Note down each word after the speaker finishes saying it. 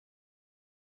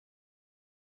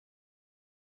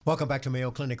Welcome back to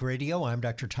Mayo Clinic Radio. I'm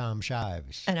Dr. Tom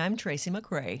Shives. And I'm Tracy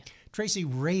McRae. Tracy,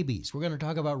 rabies. We're going to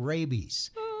talk about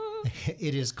rabies.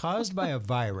 It is caused by a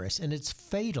virus, and it's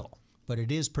fatal, but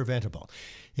it is preventable.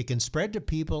 It can spread to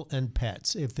people and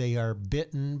pets if they are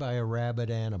bitten by a rabid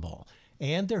animal.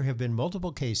 And there have been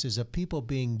multiple cases of people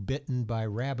being bitten by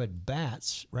rabid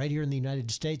bats right here in the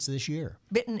United States this year.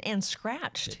 Bitten and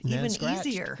scratched, Bitten and even scratched.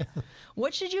 easier.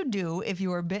 What should you do if you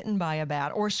were bitten by a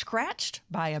bat or scratched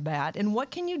by a bat? And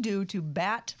what can you do to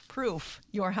bat-proof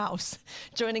your house?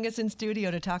 Joining us in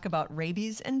studio to talk about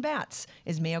rabies and bats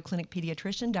is Mayo Clinic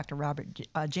pediatrician Dr. Robert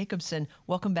Jacobson.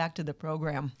 Welcome back to the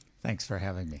program. Thanks for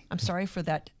having me. I'm sorry for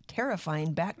that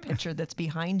terrifying bat picture that's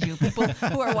behind you. People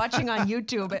who are watching on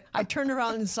YouTube, I turned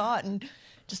around and saw it and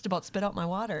just about spit out my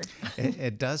water.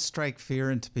 It does strike fear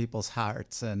into people's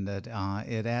hearts, and it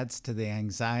adds to the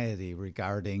anxiety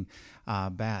regarding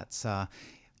bats.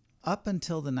 Up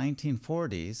until the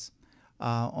 1940s,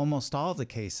 almost all the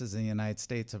cases in the United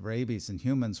States of rabies in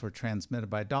humans were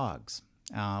transmitted by dogs.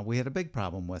 We had a big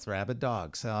problem with rabid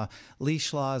dogs.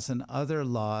 Leash laws and other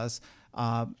laws,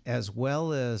 as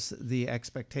well as the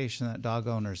expectation that dog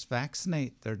owners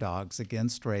vaccinate their dogs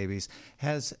against rabies,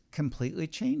 has completely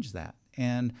changed that.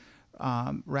 And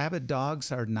rabid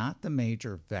dogs are not the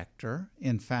major vector.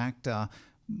 In fact,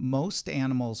 most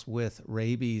animals with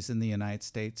rabies in the United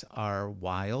States are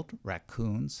wild,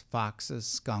 raccoons, foxes,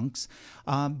 skunks,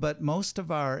 but most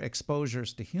of our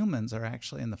exposures to humans are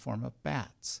actually in the form of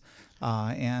bats.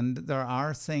 And there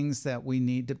are things that we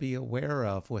need to be aware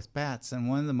of with bats, and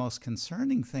one of the most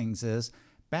concerning things is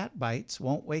bat bites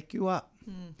won't wake you up.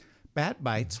 Bat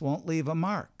bites won't leave a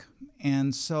mark.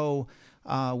 And so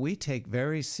we take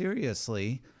very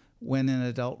seriously when an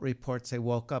adult reports they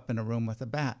woke up in a room with a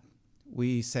bat.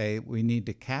 We say we need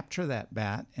to capture that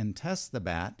bat and test the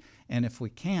bat, and if we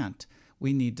can't,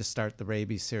 we need to start the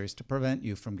rabies series to prevent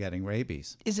you from getting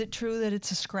rabies. Is it true that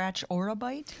it's a scratch or a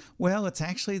bite? Well, it's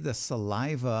actually the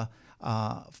saliva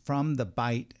from the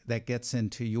bite that gets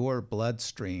into your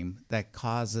bloodstream that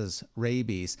causes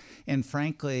rabies. And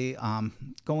frankly,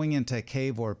 going into a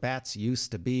cave where bats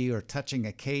used to be or touching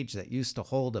a cage that used to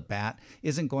hold a bat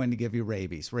isn't going to give you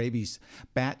rabies. Rabies,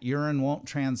 bat urine won't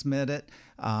transmit it,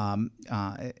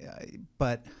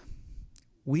 but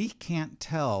we can't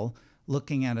tell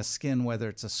looking at a skin whether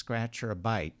it's a scratch or a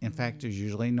bite. In fact, there's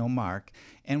usually no mark.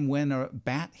 And when a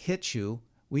bat hits you,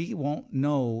 we won't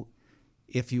know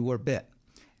if you were bit.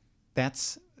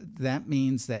 That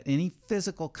means that any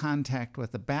physical contact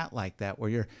with a bat like that,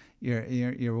 where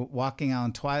you're walking out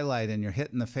in twilight and you're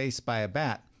hit in the face by a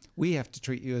bat, we have to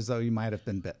treat you as though you might have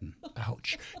been bitten.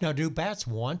 Ouch. Now, do bats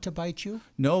want to bite you?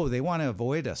 No, they want to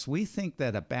avoid us. We think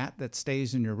that a bat that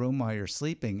stays in your room while you're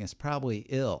sleeping is probably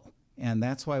ill. And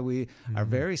that's why we are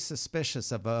very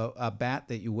suspicious of a bat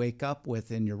that you wake up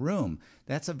with in your room.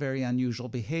 That's a very unusual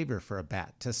behavior for a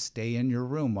bat, to stay in your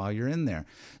room while you're in there.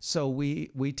 So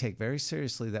we take very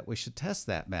seriously that we should test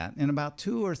that bat. And about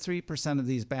 2 or 3% of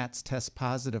these bats test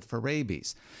positive for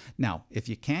rabies. Now, if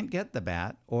you can't get the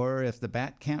bat, or if the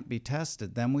bat can't be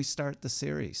tested, then we start the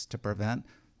series to prevent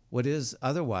what is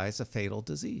otherwise a fatal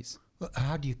disease.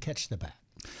 How do you catch the bat?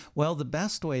 Well, the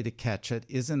best way to catch it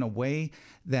is in a way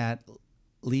that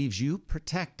leaves you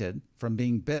protected from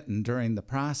being bitten during the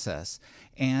process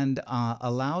and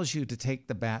allows you to take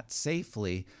the bat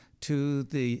safely to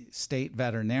the state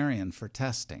veterinarian for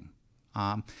testing.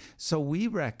 So we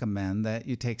recommend that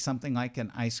you take something like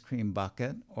an ice cream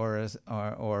bucket or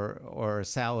a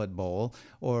salad bowl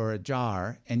or a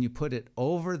jar, and you put it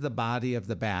over the body of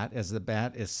the bat as the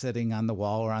bat is sitting on the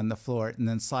wall or on the floor, and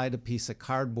then slide a piece of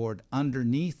cardboard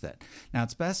underneath it. Now,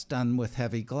 it's best done with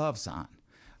heavy gloves on.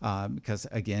 Because,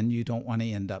 again, you don't want to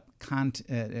end up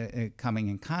coming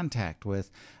in contact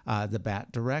with the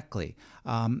bat directly.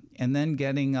 And then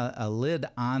getting a lid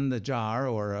on the jar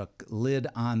or a lid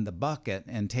on the bucket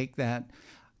and take that.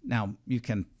 Now, you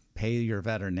can pay your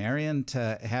veterinarian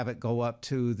to have it go up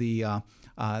to the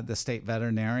state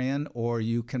veterinarian, or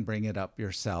you can bring it up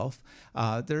yourself.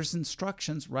 There's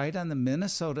instructions right on the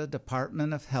Minnesota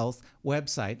Department of Health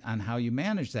website on how you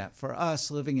manage that for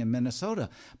us living in Minnesota.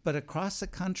 But across the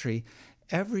country,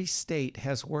 every state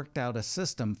has worked out a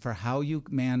system for how you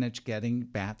manage getting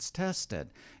bats tested.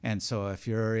 And so if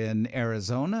you're in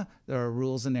Arizona, there are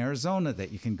rules in Arizona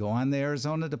that you can go on the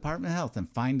Arizona Department of Health and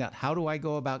find out, how do I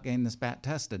go about getting this bat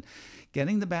tested?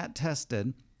 Getting the bat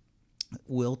tested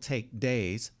will take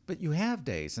days, but you have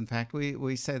days. In fact,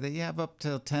 we say that you have up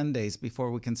to 10 days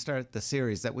before we can start the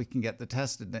series, that we can get the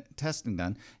testing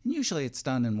done. And usually it's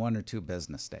done in 1 or 2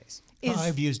 business days.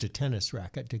 I've used a tennis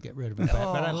racket to get rid of a bat,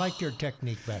 but I like your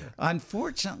technique better.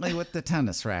 Unfortunately, with the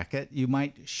tennis racket, you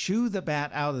might shoo the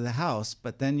bat out of the house,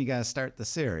 but then you got to start the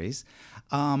series.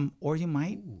 Or you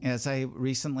might, as I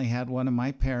recently had one of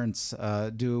my parents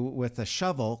do with a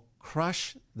shovel,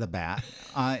 crush the bat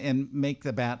and make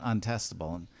the bat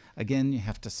untestable. And again, you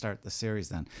have to start the series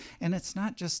then. And it's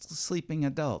not just sleeping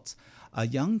adults. A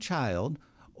young child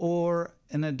or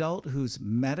an adult who's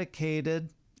medicated,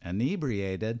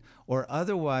 inebriated, or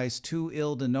otherwise too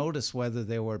ill to notice whether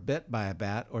they were bit by a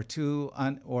bat or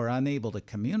or unable to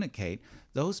communicate,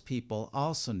 those people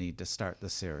also need to start the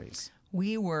series.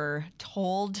 We were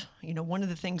told, one of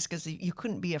the things, because you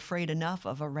couldn't be afraid enough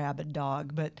of a rabid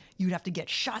dog, but you'd have to get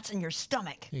shots in your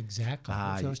stomach. Exactly.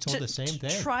 I was told the same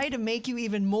thing. Try to make you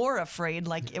even more afraid,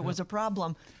 like it was a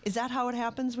problem. Is that how it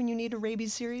happens when you need a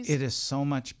rabies series? It is so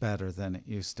much better than it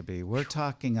used to be. We're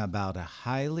talking about a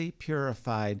highly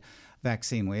purified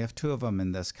vaccine. We have 2 of them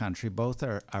in this country. Both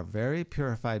are very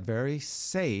purified, very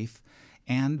safe,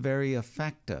 and very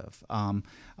effective.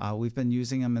 We've been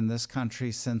using them in this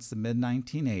country since the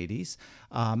mid-1980s.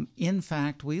 In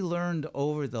fact, we learned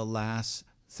over the last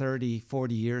 30,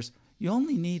 40 years, you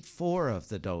only need 4 of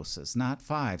the doses, not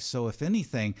 5. So if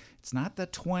anything, it's not the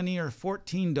 20 or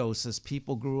 14 doses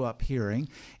people grew up hearing.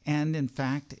 And in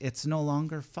fact, it's no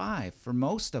longer 5. For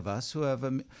most of us who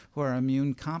are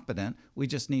immune competent, we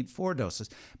just need 4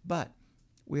 doses. But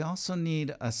we also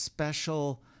need a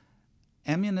special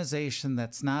immunization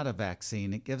that's not a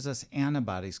vaccine. It gives us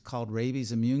antibodies called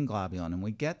rabies immune globulin, and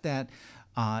we get that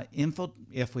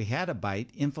if we had a bite,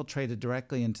 infiltrated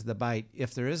directly into the bite.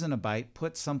 If there isn't a bite,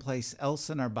 put someplace else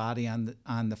in our body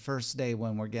on the first day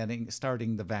when we're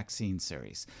starting the vaccine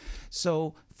series.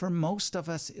 So for most of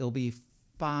us, it'll be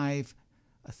 5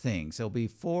 things. It'll be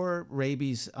 4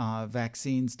 rabies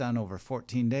vaccines done over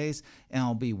 14 days, and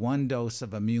it'll be 1 dose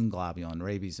of immune globulin,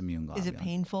 rabies immune globulin. Is it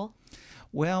painful?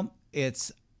 Well,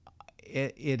 it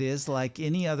is like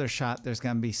any other shot. There's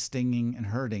going to be stinging and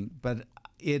hurting, but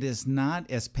it is not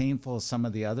as painful as some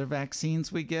of the other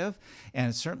vaccines we give, and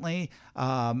it's certainly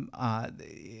a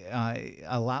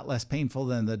lot less painful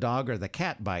than the dog or the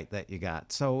cat bite that you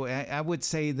got. So I would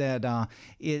say that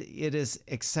it is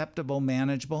acceptable,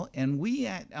 manageable, and we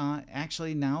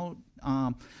actually now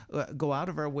go out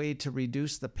of our way to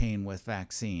reduce the pain with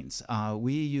vaccines.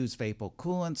 We use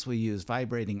vapocoolants, we use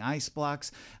vibrating ice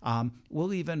blocks.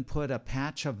 We'll even put a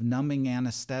patch of numbing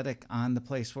anesthetic on the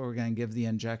place where we're going to give the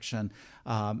injection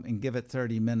and give it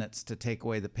 30 minutes to take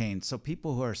away the pain. So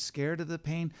people who are scared of the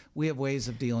pain, we have ways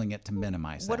of dealing it to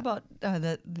minimize that. What about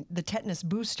the tetanus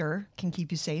booster can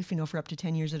keep you safe, for up to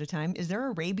 10 years at a time? Is there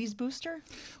a rabies booster?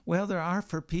 Well, there are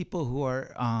for people who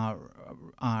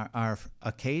are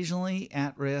occasionally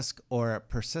at risk or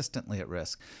persistently at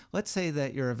risk. Let's say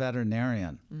that you're a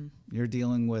veterinarian. You're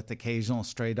dealing with occasional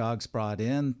stray dogs brought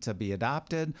in to be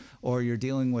adopted, or you're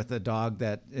dealing with a dog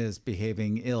that is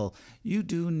behaving ill. You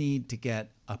do need to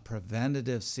get a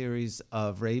preventative series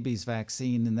of rabies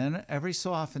vaccine, and then every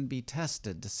so often be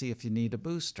tested to see if you need a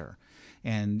booster.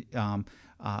 And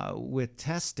with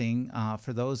testing,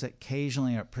 for those that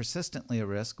occasionally are persistently at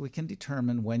risk, we can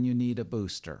determine when you need a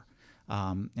booster.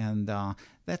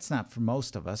 That's not for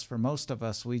most of us. For most of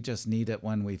us, we just need it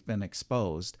when we've been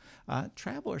exposed.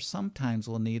 Travelers sometimes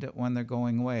will need it when they're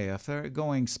going away. If they're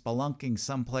going spelunking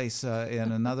someplace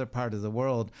in another part of the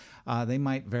world, they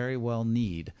might very well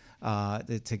need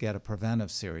to get a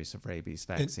preventive series of rabies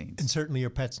vaccines. And certainly your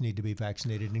pets need to be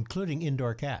vaccinated, including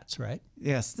indoor cats, right?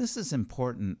 Yes, this is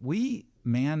important. We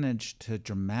managed to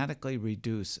dramatically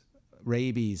reduce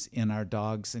rabies in our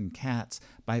dogs and cats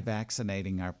by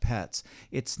vaccinating our pets.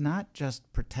 It's not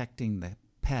just protecting the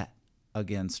pet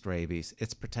against rabies,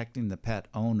 it's protecting the pet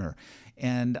owner.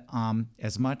 And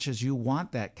as much as you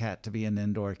want that cat to be an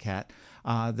indoor cat,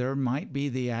 there might be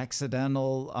the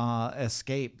accidental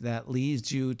escape that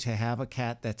leads you to have a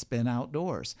cat that's been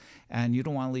outdoors. And you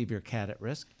don't want to leave your cat at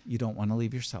risk. You don't want to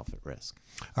leave yourself at risk.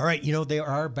 All right. There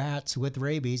are bats with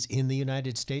rabies in the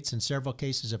United States and several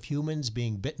cases of humans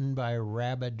being bitten by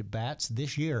rabid bats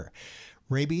this year.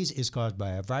 Rabies is caused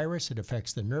by a virus. It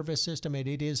affects the nervous system, and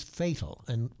it is fatal,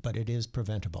 but it is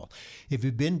preventable. If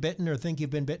you've been bitten or think you've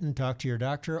been bitten, talk to your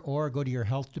doctor or go to your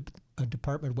health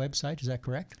department website. Is that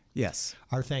correct? Yes.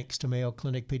 Our thanks to Mayo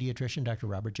Clinic pediatrician Dr.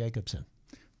 Robert Jacobson.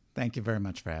 Thank you very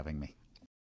much for having me.